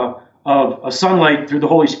level of sunlight through the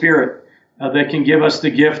Holy Spirit that can give us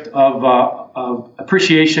the gift of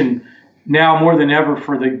appreciation now more than ever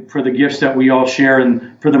for the gifts that we all share,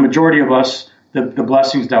 and for the majority of us, the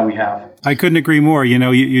blessings that we have. I couldn't agree more.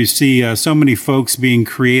 You see so many folks being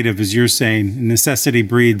creative, as you're saying. Necessity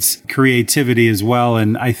breeds creativity as well.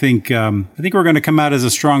 And I think we're going to come out as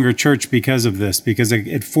a stronger church because of this, because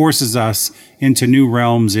it forces us into new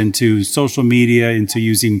realms, into social media, into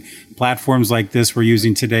using platforms like this we're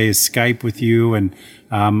using today, is Skype with you. And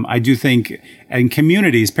I do think, and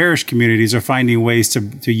parish communities are finding ways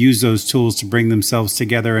to use those tools to bring themselves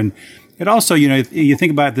together. And it also, you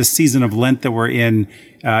think about this season of Lent that we're in,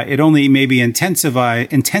 it only maybe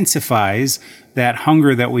intensifies that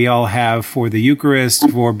hunger that we all have for the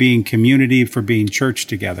Eucharist, for being community, for being church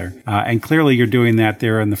together. And clearly you're doing that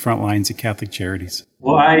there in the front lines at Catholic Charities.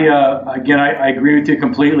 Well, I agree with you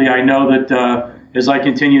completely. I know that as I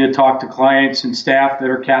continue to talk to clients and staff that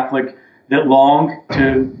are Catholic that long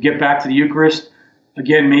to get back to the Eucharist.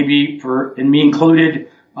 Again, maybe and me included,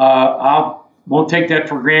 won't take that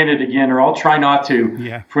for granted again, or I'll try not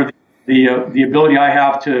to. For the ability I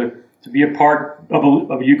have to be a part of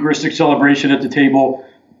a Eucharistic celebration at the table,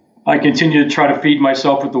 I continue to try to feed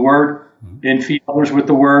myself with the Word and feed others with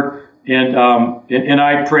the Word, and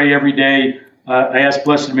I pray every day. I ask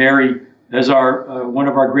Blessed Mary as one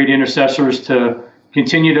of our great intercessors to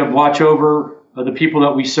continue to watch over the people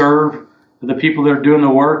that we serve, the people that are doing the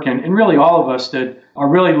work, and really all of us that are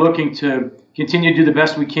really looking to continue to do the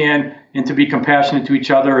best we can and to be compassionate to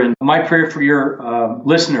each other. And my prayer for your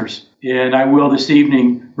listeners, and I will this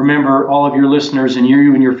evening remember all of your listeners and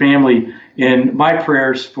you and your family, and my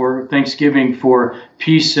prayers for Thanksgiving for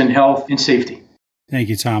peace and health and safety. Thank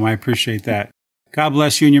you, Tom. I appreciate that. God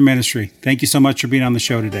bless you and your ministry. Thank you so much for being on the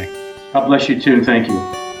show today. God bless you too. Thank you.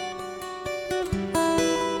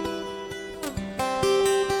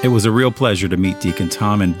 It was a real pleasure to meet Deacon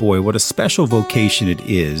Tom, and boy, what a special vocation it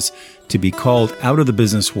is to be called out of the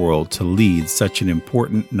business world to lead such an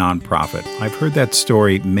important nonprofit. I've heard that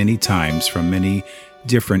story many times from many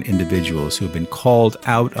different individuals who have been called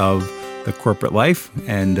out of the corporate life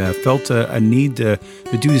and felt a need to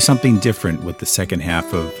do something different with the second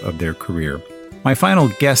half of their career. My final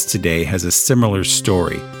guest today has a similar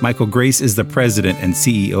story. Michael Grace is the president and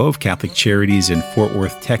CEO of Catholic Charities in Fort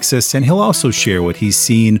Worth, Texas, and he'll also share what he's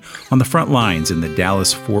seen on the front lines in the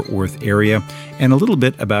Dallas-Fort Worth area and a little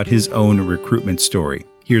bit about his own recruitment story.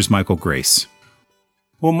 Here's Michael Grace.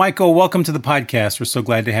 Well, Michael, welcome to the podcast. We're so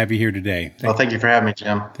glad to have you here today. Thank you for having me,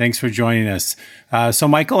 Jim. Thanks for joining us. So,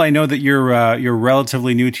 Michael, I know that you're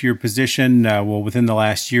relatively new to your position, within the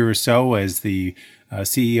last year or so as the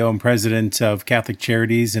CEO and president of Catholic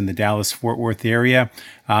Charities in the Dallas-Fort Worth area.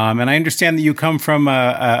 And I understand that you come from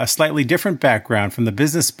a slightly different background, from the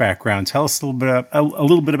business background. Tell us a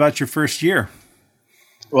little bit about your first year.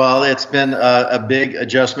 Well, it's been a big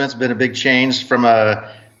adjustment. It's been a big change from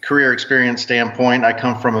a career experience standpoint. I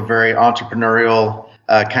come from a very entrepreneurial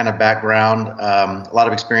kind of background, a lot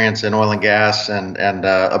of experience in oil and gas and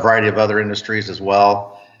a variety of other industries as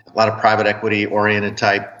well. A lot of private equity oriented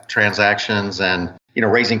type transactions and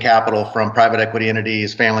raising capital from private equity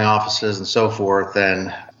entities, family offices, and so forth,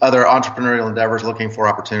 and other entrepreneurial endeavors, looking for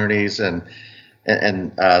opportunities, and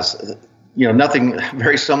nothing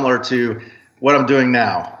very similar to what I'm doing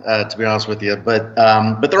now, to be honest with you. But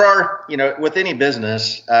there are, with any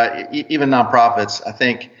business, even nonprofits, I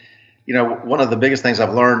think, one of the biggest things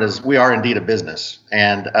I've learned is we are indeed a business,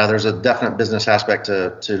 and there's a definite business aspect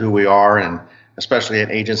to who we are, and especially an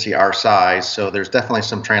agency our size. So there's definitely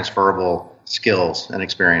some transferable skills and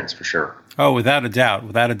experience for sure. Oh, without a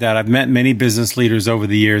doubt. I've met many business leaders over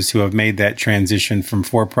the years who have made that transition from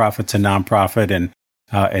for-profit to nonprofit, and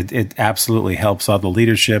it absolutely helps all the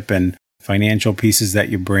leadership and financial pieces that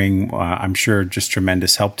you bring. I'm sure just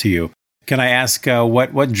tremendous help to you. Can I ask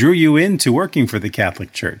what drew you into working for the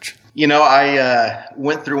Catholic Church? I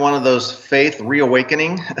went through one of those faith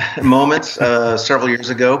reawakening moments several years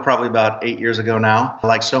ago, probably about 8 years ago now,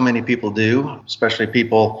 like so many people do, especially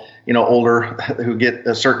people, older who get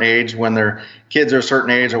a certain age when their kids are a certain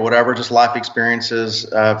age or whatever, just life experiences,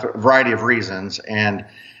 for a variety of reasons. And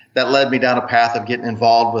that led me down a path of getting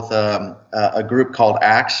involved with a group called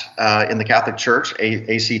ACTS in the Catholic Church.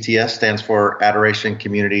 ACTS stands for Adoration,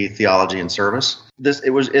 Community, Theology, and Service.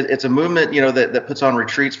 It's a movement, that puts on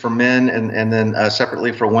retreats for men and then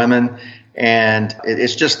separately for women. And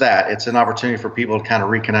it's just that. It's an opportunity for people to kind of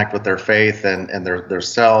reconnect with their faith and their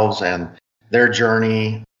selves and their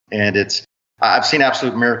journey. And I've seen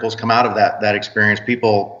absolute miracles come out of that experience.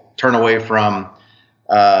 People turn away from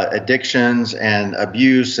addictions and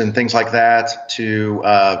abuse and things like that to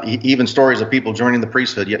even stories of people joining the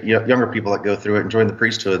priesthood, younger people that go through it and join the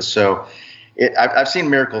priesthood. So I've seen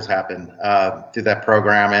miracles happen through that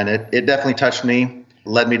program, and it definitely touched me,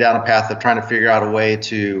 led me down a path of trying to figure out a way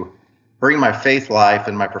to bring my faith life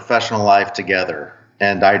and my professional life together.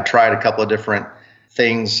 And I tried a couple of different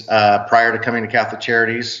things prior to coming to Catholic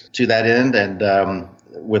Charities to that end, and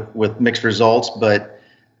with mixed results, but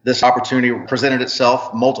this opportunity presented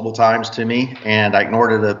itself multiple times to me, and I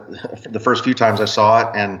ignored it the first few times I saw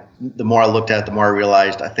it. And the more I looked at it, the more I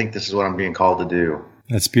realized I think this is what I'm being called to do.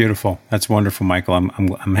 That's beautiful. That's wonderful, Michael.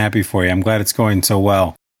 I'm happy for you. I'm glad it's going so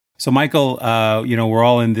well. So, Michael, we're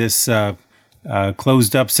all in this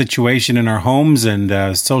closed up situation in our homes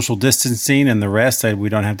and social distancing and the rest. We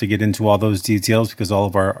don't have to get into all those details because all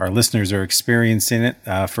of our listeners are experiencing it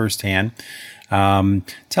firsthand.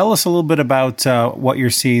 Tell us a little bit about what you're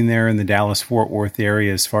seeing there in the Dallas-Fort Worth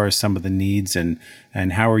area as far as some of the needs, and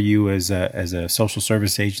how are you as a social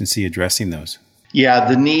service agency addressing those? Yeah,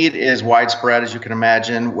 the need is widespread, as you can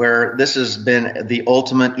imagine, where this has been the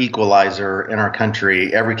ultimate equalizer in our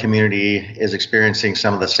country. Every community is experiencing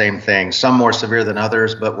some of the same things, some more severe than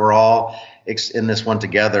others, but we're all in this one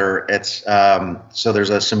together. It's so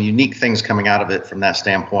there's some unique things coming out of it from that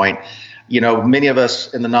standpoint. Many of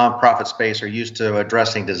us in the nonprofit space are used to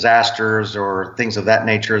addressing disasters or things of that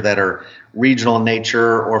nature that are regional in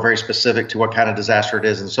nature or very specific to what kind of disaster it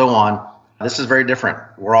is and so on. This is very different.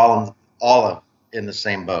 We're all in the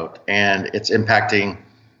same boat, and it's impacting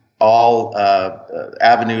all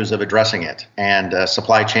avenues of addressing it, and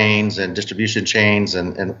supply chains and distribution chains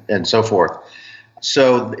and so forth.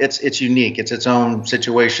 So it's unique. It's its own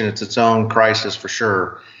situation. It's its own crisis for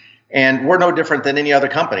sure. And we're no different than any other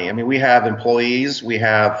company. I mean, we have employees. We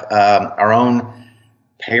have our own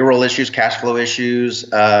payroll issues, cash flow issues,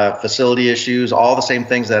 facility issues, all the same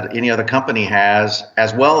things that any other company has,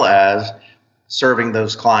 as well as serving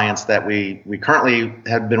those clients that we currently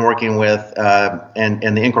have been working with, and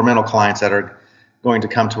the incremental clients that are going to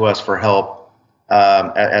come to us for help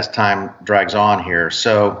as time drags on here.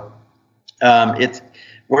 So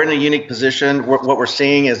we're in a unique position. What we're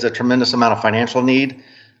seeing is a tremendous amount of financial need.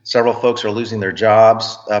 Several folks are losing their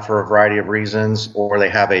jobs for a variety of reasons, or they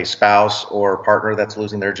have a spouse or partner that's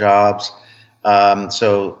losing their jobs. And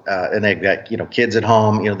they've got kids at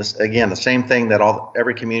home. This again, the same thing that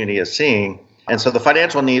every community is seeing. And so the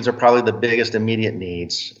financial needs are probably the biggest immediate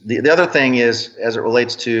needs. The other thing is, as it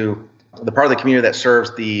relates to the part of the community that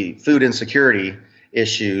serves the food insecurity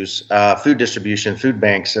issues, food distribution, food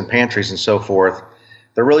banks and pantries and so forth,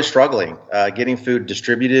 they're really struggling getting food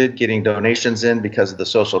distributed, getting donations in because of the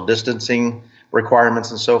social distancing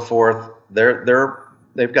requirements and so forth.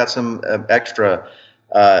 They've got some extra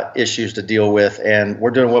issues to deal with, and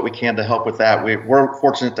we're doing what we can to help with that. We're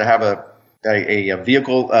fortunate to have a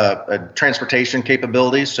vehicle, transportation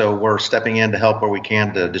capability, so we're stepping in to help where we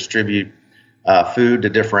can to distribute food to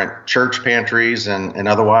different church pantries and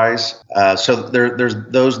otherwise. So there's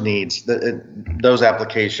those needs, those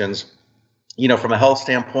applications. From a health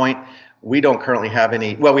standpoint, we don't currently have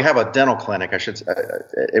any. Well, we have a dental clinic,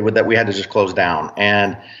 that we had to just close down,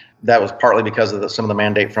 and that was partly because of some of the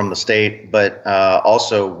mandate from the state, but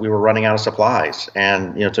also we were running out of supplies,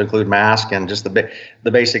 and to include masks and just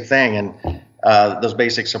the basic thing, and those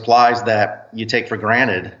basic supplies that you take for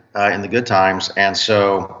granted in the good times, and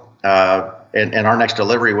so and our next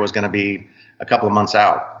delivery was going to be a couple of months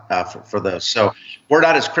out for those. So we're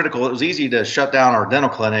not as critical. It was easy to shut down our dental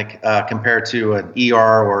clinic compared to an ER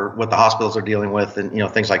or what the hospitals are dealing with, and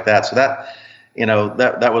things like that. So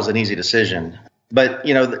that was an easy decision. But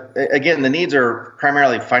again, the needs are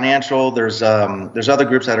primarily financial. There's other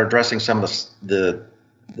groups that are addressing some of the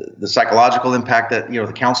psychological impact that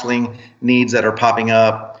the counseling needs that are popping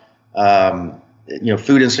up.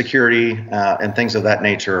 Food insecurity and things of that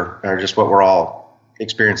nature are just what we're all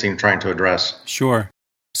experiencing and trying to address. Sure.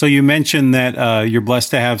 So you mentioned that you're blessed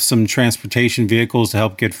to have some transportation vehicles to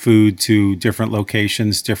help get food to different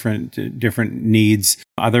locations, different needs.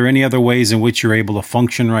 Are there any other ways in which you're able to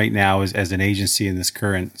function right now as an agency in this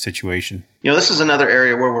current situation? This is another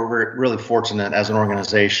area where we're really fortunate as an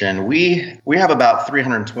organization. We have about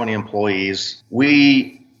 320 employees.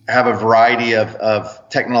 We have a variety of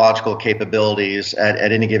technological capabilities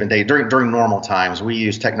at any given day. During normal times, we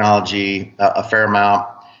use technology a fair amount.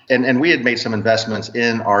 And we had made some investments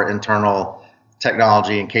in our internal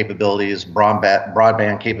technology and capabilities,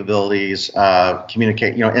 broadband capabilities,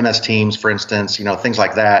 communicate, MS Teams, for instance, things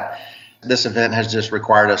like that. This event has just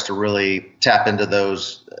required us to really tap into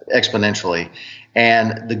those exponentially.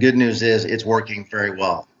 And the good news is it's working very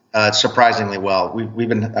well, surprisingly well.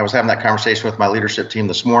 I was having that conversation with my leadership team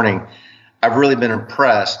this morning. I've really been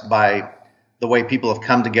impressed by the way people have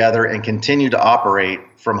come together and continue to operate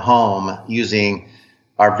from home using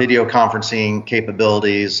our video conferencing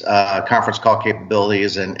capabilities, conference call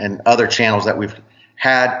capabilities, and other channels that we've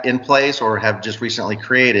had in place or have just recently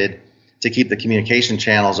created to keep the communication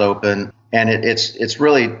channels open. And it's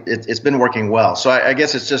been working well. So I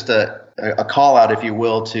guess it's just a call out, if you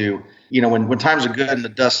will, to when times are good and the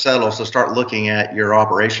dust settles, to start looking at your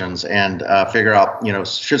operations and figure out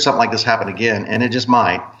should something like this happen again, and it just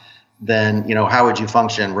might. Then how would you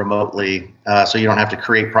function remotely so you don't have to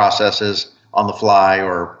create processes on the fly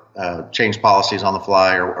or change policies on the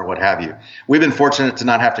fly or what have you. We've been fortunate to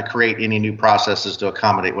not have to create any new processes to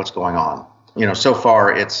accommodate what's going on. So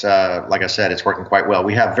far it's like I said, it's working quite well.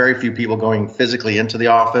 We have very few people going physically into the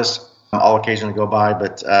office. I'll occasionally go by,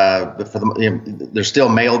 but for the, there's still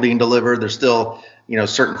mail being delivered. There's still,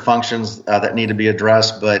 certain functions that need to be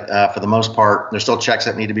addressed, but for the most part, there's still checks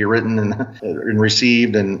that need to be written and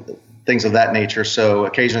received and things of that nature. So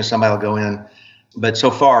occasionally somebody will go in, but so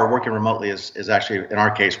far working remotely is actually, in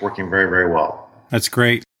our case, working very, very well. That's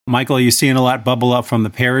great. Michael, are you seeing a lot bubble up from the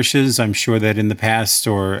parishes? I'm sure that in the past,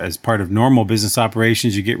 or as part of normal business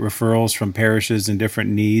operations, you get referrals from parishes and different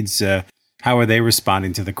needs. How are they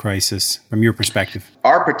responding to the crisis from your perspective?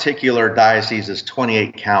 Our particular diocese is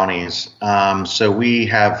 28 counties. So we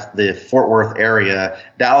have the Fort Worth area.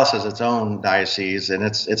 Dallas has its own diocese, and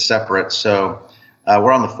it's separate. So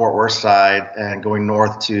we're on the Fort Worth side and going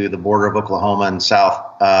north to the border of Oklahoma and south,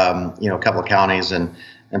 a couple of counties and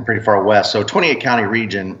pretty far west. So 28 county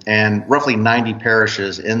region and roughly 90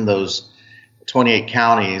 parishes in those 28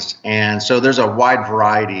 counties. And so there's a wide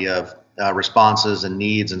variety of responses and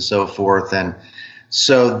needs and so forth. And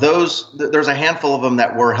so there's a handful of them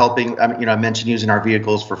that we're helping. I mentioned using our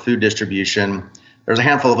vehicles for food distribution. There's a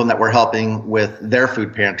handful of them that we're helping with their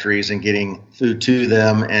food pantries and getting food to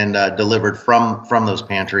them and delivered from those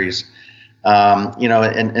pantries.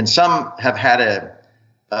 And some have had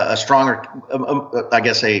a stronger,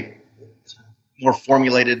 a more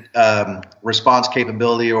formulated response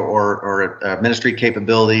capability or ministry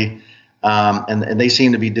capability. And they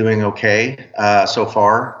seem to be doing okay so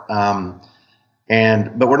far.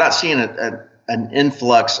 But we're not seeing an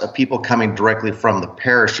influx of people coming directly from the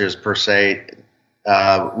parishes per se.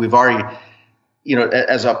 We've already,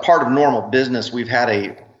 as a part of normal business, we've had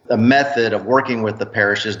a method of working with the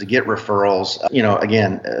parishes to get referrals,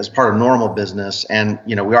 again, as part of normal business. And,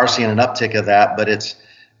 we are seeing an uptick of that,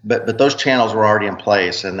 but those channels were already in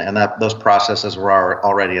place and those processes were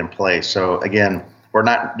already in place. So again, we're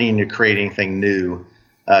not needing to create anything new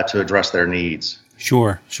to address their needs.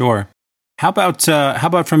 Sure. How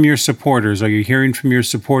about from your supporters? Are you hearing from your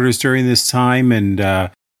supporters during this time,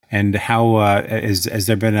 and how has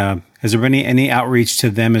there been any outreach to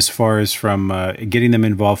them as far as from getting them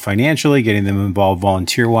involved financially, getting them involved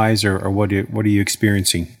volunteer wise, or what are you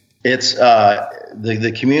experiencing? It's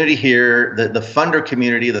the community here, the funder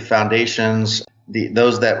community, the foundations.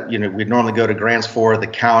 Those that we'd normally go to grants for, the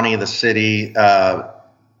county, the city,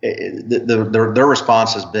 their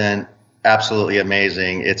response has been absolutely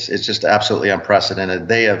amazing. It's just absolutely unprecedented.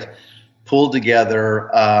 They have pulled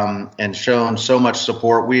together and shown so much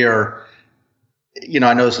support. We are,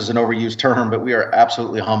 I know this is an overused term, but we are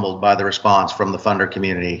absolutely humbled by the response from the funder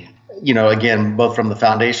community. Again, both from the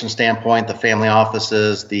foundation standpoint, the family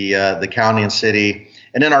offices, the county and city.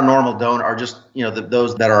 And then our normal donor are just,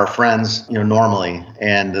 those that are our friends, normally,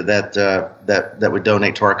 and that would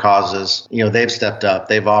donate to our causes. They've stepped up.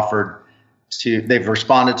 They've they've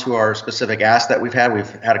responded to our specific asks that we've had. We've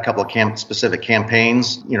had a couple of specific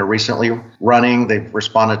campaigns, recently running. They've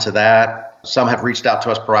responded to that. Some have reached out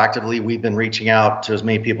to us proactively. We've been reaching out to as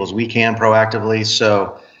many people as we can proactively.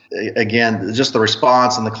 So again, just the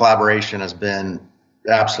response and the collaboration has been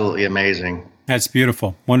absolutely amazing. That's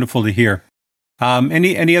beautiful. Wonderful to hear.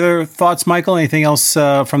 Any other thoughts, Michael? Anything else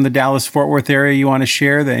from the Dallas-Fort Worth area you want to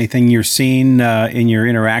share? Anything you're seeing in your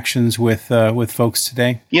interactions with folks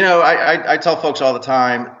today? I tell folks all the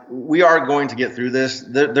time, we are going to get through this.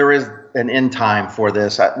 There is an end time for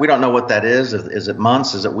this. We don't know what that is. Is it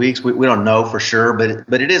months? Is it weeks? We don't know for sure,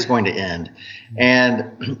 but it is going to end.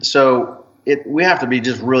 And so we have to be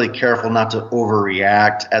just really careful not to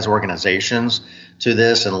overreact as organizations to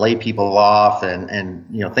this and lay people off and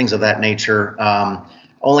things of that nature,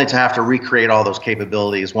 only to have to recreate all those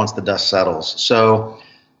capabilities once the dust settles. So,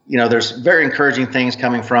 there's very encouraging things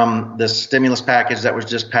coming from this stimulus package that was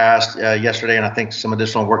just passed yesterday, and I think some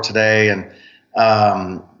additional work today, and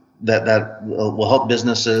that will help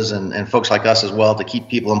businesses and folks like us as well to keep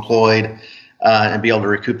people employed and be able to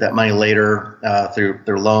recoup that money later through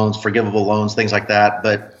their loans, forgivable loans, things like that.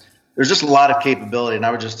 But there's just a lot of capability, and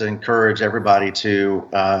I would just encourage everybody to,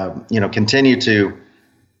 continue to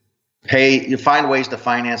find ways to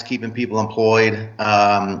finance keeping people employed,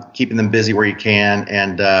 keeping them busy where you can,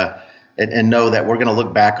 and know that we're going to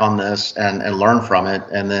look back on this and learn from it,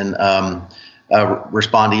 and then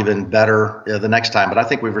respond even better the next time. But I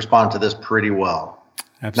think we've responded to this pretty well.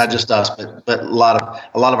 Absolutely. Not just us, but a lot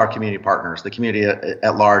of our community partners. The community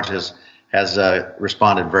at large has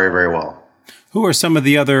responded very, very well. Who are some of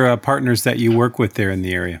the other partners that you work with there in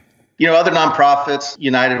the area? Other nonprofits,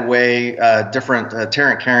 United Way, different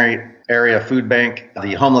Tarrant Area Food Bank,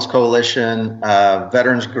 the Homeless Coalition,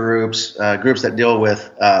 veterans groups, groups that deal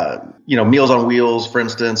with, Meals on Wheels, for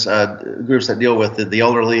instance, groups that deal with the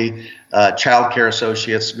elderly, child care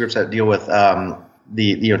associates, groups that deal with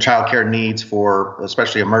the child care needs for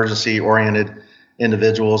especially emergency-oriented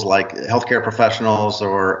individuals like healthcare professionals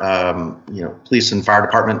or police and fire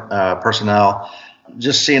department personnel.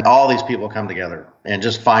 Just seeing all these people come together and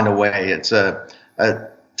just find a way. It's a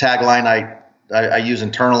tagline I use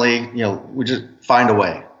internally. We just find a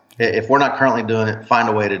way. If we're not currently doing it, find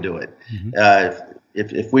a way to do it. Mm-hmm.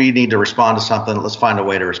 If we need to respond to something, let's find a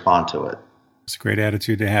way to respond to it. It's a great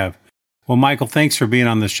attitude to have. Well, Michael, thanks for being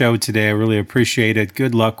on the show today. I really appreciate it.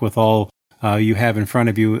 Good luck with all you have in front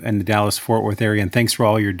of you in the Dallas-Fort Worth area, and thanks for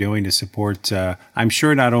all you're doing to support, I'm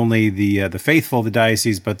sure, not only the faithful of the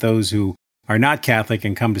diocese, but those who are not Catholic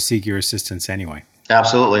and come to seek your assistance anyway.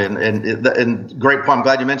 Absolutely, and great point. I'm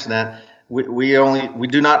glad you mentioned that. We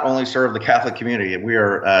do not only serve the Catholic community; we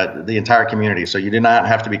are the entire community. So you do not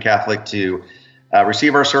have to be Catholic to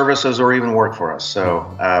receive our services or even work for us.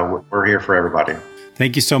 So we're here for everybody.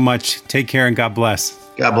 Thank you so much. Take care and God bless.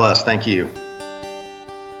 God bless. Thank you.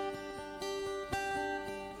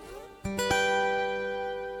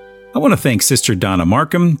 I want to thank Sister Donna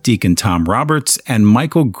Markham, Deacon Tom Roberts, and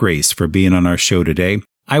Michael Grace for being on our show today.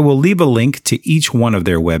 I will leave a link to each one of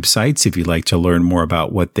their websites if you'd like to learn more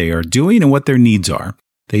about what they are doing and what their needs are.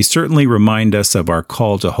 They certainly remind us of our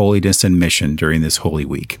call to holiness and mission during this Holy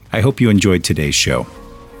Week. I hope you enjoyed today's show.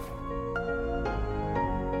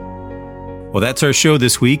 Well, that's our show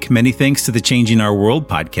this week. Many thanks to the Changing Our World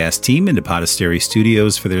podcast team and to Podastery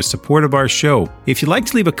Studios for their support of our show. If you'd like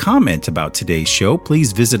to leave a comment about today's show,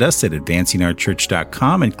 please visit us at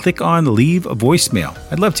advancingourchurch.com and click on Leave a Voicemail.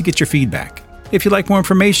 I'd love to get your feedback. If you'd like more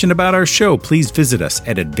information about our show, please visit us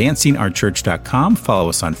at advancingourchurch.com. Follow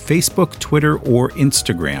us on Facebook, Twitter, or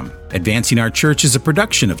Instagram. Advancing Our Church is a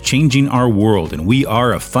production of Changing Our World, and we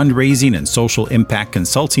are a fundraising and social impact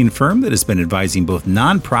consulting firm that has been advising both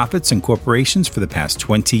nonprofits and corporations for the past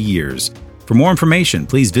 20 years. For more information,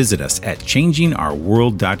 please visit us at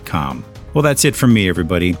changingourworld.com. Well, that's it from me,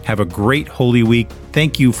 everybody. Have a great Holy Week.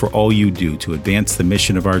 Thank you for all you do to advance the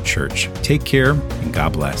mission of our church. Take care, and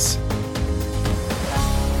God bless.